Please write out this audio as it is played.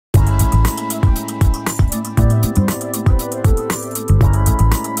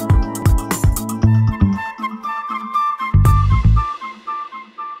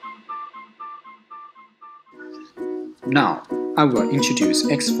I will introduce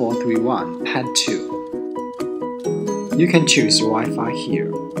X431 PAD II. You can choose Wi-Fi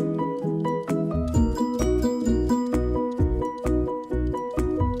here.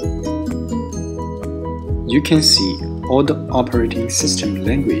 You can see all the operating system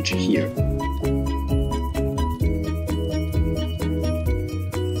language here.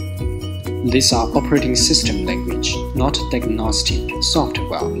 These are operating system language, not diagnostic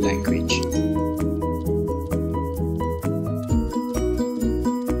software language.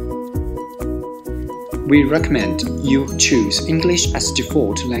 We recommend you choose English as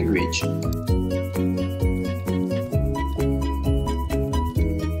default language.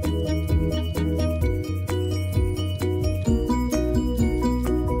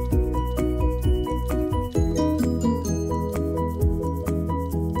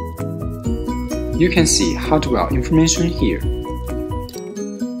 You can see hardware information here.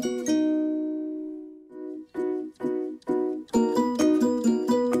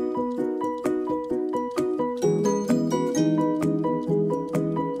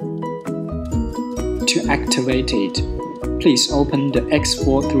 To activate it, please open the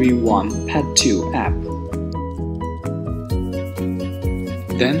X431 PAD II app.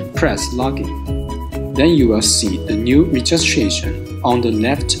 Then press Login. Then you will see the new registration on the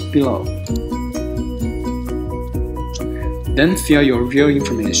left below. Then fill your real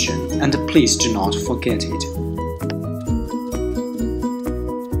information and please do not forget it.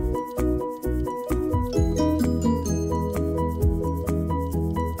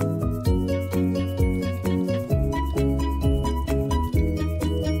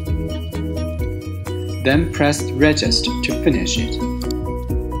 Then press Register to finish it.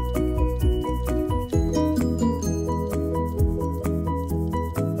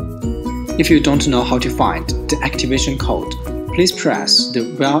 If you don't know how to find the activation code, please press the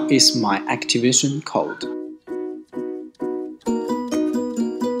Where is my activation code?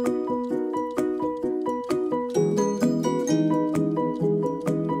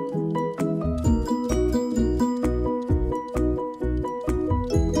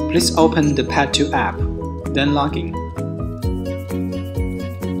 Please open the PAD II app, then log in.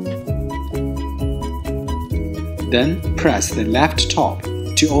 Then press the left top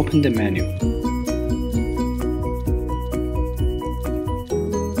to open the menu.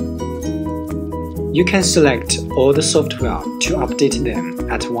 You can select all the software to update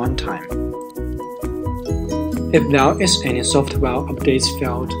them at one time. If there is any software updates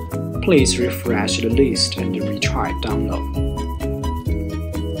failed, please refresh the list and retry download.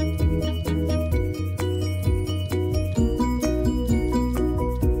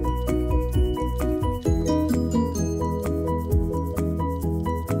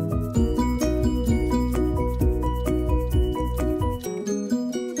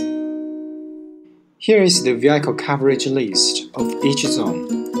 Here is the vehicle coverage list of each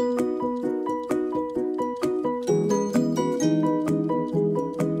zone.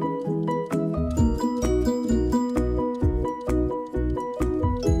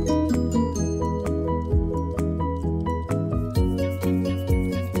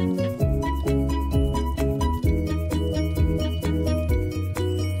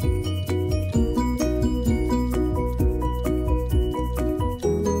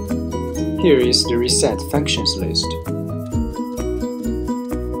 Here is the Reset Functions list.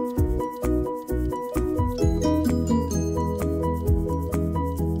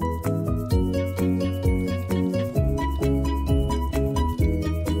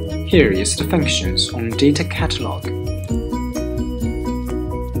 Here is the functions on Data Catalog.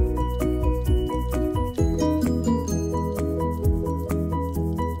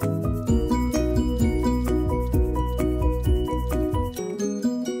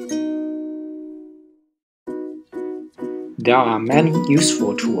 There are many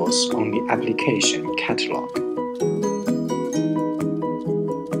useful tools on the application catalog.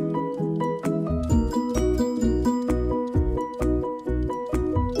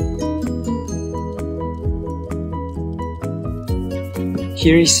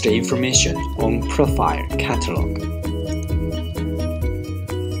 Here is the information on Profile Catalog.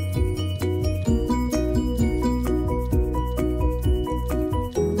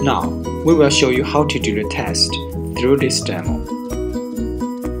 Now, we will show you how to do the test through this demo.